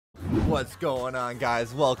What's going on,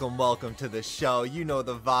 guys? Welcome to the show. You know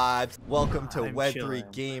the vibes. Welcome to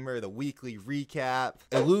Web3 Gamer, the weekly recap.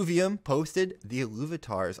 Illuvium posted the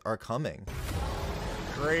Illuvatars are coming.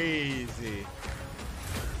 Crazy.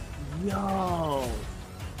 Yo.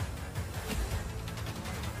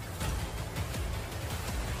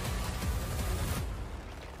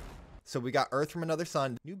 So we got Earth from Another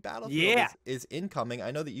Sun. New Battlefield is incoming.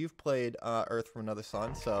 I know that you've played Earth from Another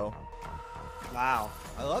Sun, so... Wow.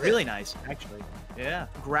 I love it. Really nice, actually. Yeah.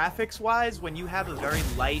 Graphics-wise, when you have a very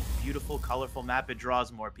light, beautiful, colorful map, it draws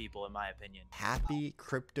more people, in my opinion. Happy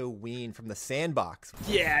Cryptoween from the Sandbox.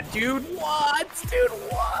 Yeah, dude, what? Dude,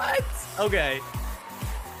 what? Okay.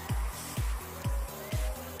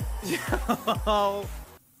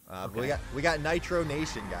 We got Nitro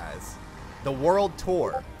Nation, guys. The World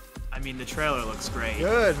Tour. I mean, the trailer looks great.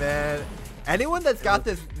 Good, man. Anyone that's got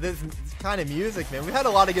this kind of music, man. We've had a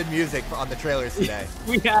lot of good music on the trailers today.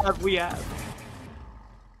 We have.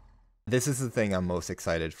 This is the thing I'm most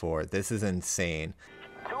excited for. This is insane.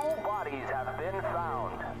 2 bodies have been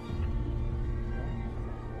found.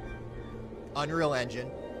 Unreal Engine.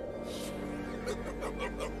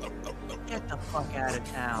 Get the fuck out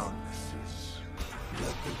of town.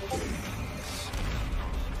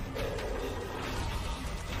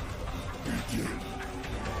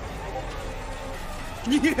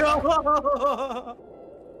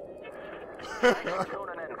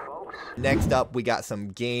 Next up, we got some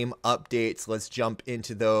game updates. Let's jump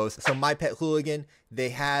into those. So My Pet Hooligan, they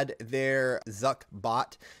had their Zuck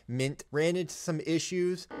bot mint, ran into some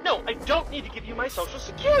issues. No, I don't need to give you my social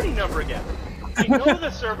security number again. I know the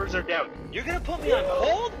servers are down. You're gonna put me on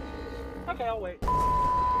hold? Okay, I'll wait.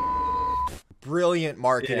 Brilliant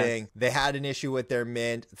marketing. They had an issue with their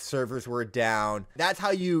mint. Servers were down. That's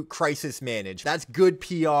how you crisis manage. That's good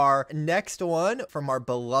PR. Next one from our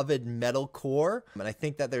beloved Metalcore. And I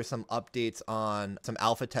think that there's some updates on some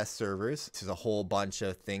alpha test servers. There's a whole bunch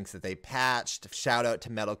of things that they patched. Shout out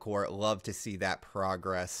to Metalcore. Love to see that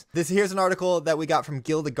progress. Here's an article that we got from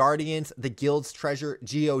Guild of Guardians. The Guild's Treasure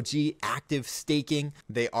GOG active staking.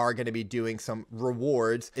 They are going to be doing some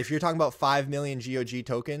rewards. If you're talking about 5 million GOG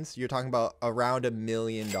tokens, you're talking about around $1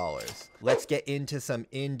 million. Let's get into some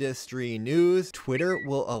industry news. Twitter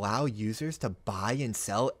will allow users to buy and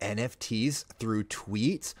sell NFTs through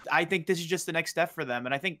tweets. I think this is just the next step for them.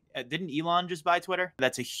 And I think, didn't Elon just buy Twitter?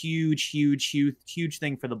 That's a huge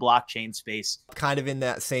thing for the blockchain space. Kind of in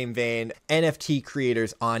that same vein, NFT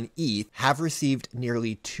creators on ETH have received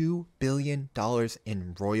nearly $2 billion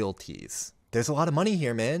in royalties. There's a lot of money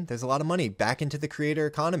here, man. There's a lot of money back into the creator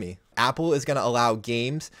economy. Apple is going to allow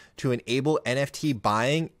games to enable NFT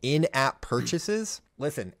buying in-app purchases.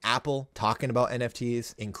 Listen, Apple talking about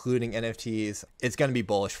NFTs, including NFTs, it's going to be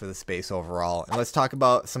bullish for the space overall. And let's talk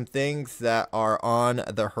about some things that are on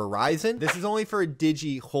the horizon. This is only for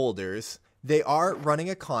Digi holders. They are running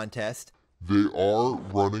a contest. You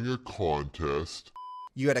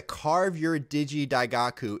got to carve your Digi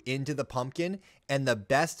Daigaku into the pumpkin, and the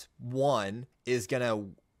best one is going to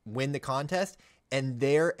win the contest, and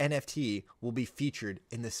their NFT will be featured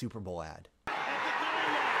in the Super Bowl ad.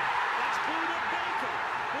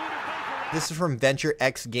 This is from Venture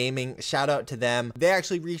X Gaming. Shout out to them. They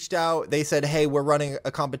actually reached out. They said, hey, we're running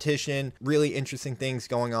a competition. Really interesting things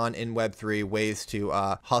going on in Web3, ways to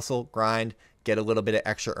hustle, grind, get a little bit of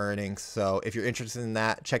extra earnings. So if you're interested in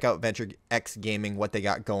that, check out Venture X Gaming, what they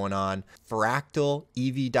got going on. Fractal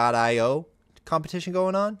EV.io competition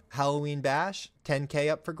going on. Halloween Bash,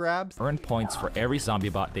 10K up for grabs. Earn points for every zombie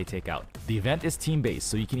bot they take out. The event is team-based,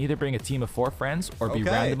 so you can either bring a team of 4 friends or be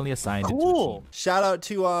randomly assigned into a team. Shout out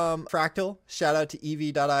to Fractal. Shout out to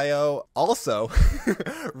EV.io. Also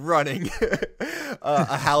running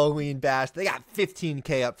a Halloween Bash. They got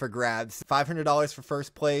 15K up for grabs. $500 for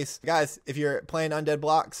first place. Guys, if you're playing Undead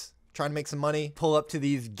Blocks, trying to make some money, pull up to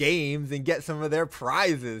these games and get some of their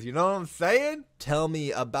prizes. You know what I'm saying? Tell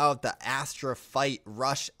me about the Astra Fight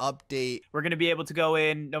Rush update. We're going to be able to go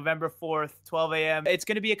in November 4th, 12 a.m. It's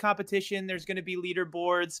going to be a competition. There's going to be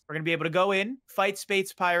leaderboards. We're going to be able to go in, fight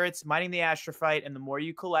Space Pirates, mining the Astra Fight, and the more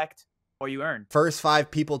you collect, the more you earn. First 5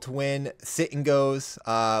 people to win, sit and goes.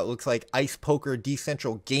 Looks like Ice Poker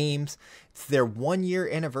Decentral Games. It's their 1-year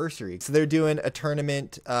anniversary. So they're doing a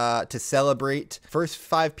tournament to celebrate. First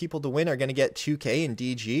 5 people to win are going to get 2K in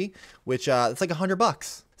DG, which it's like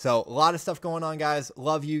 $100. So a lot of stuff going on, guys.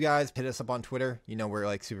 Love you guys. Hit us up on Twitter. You know, we're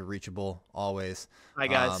like super reachable always. Hi,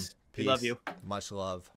 guys. We love you. Much love.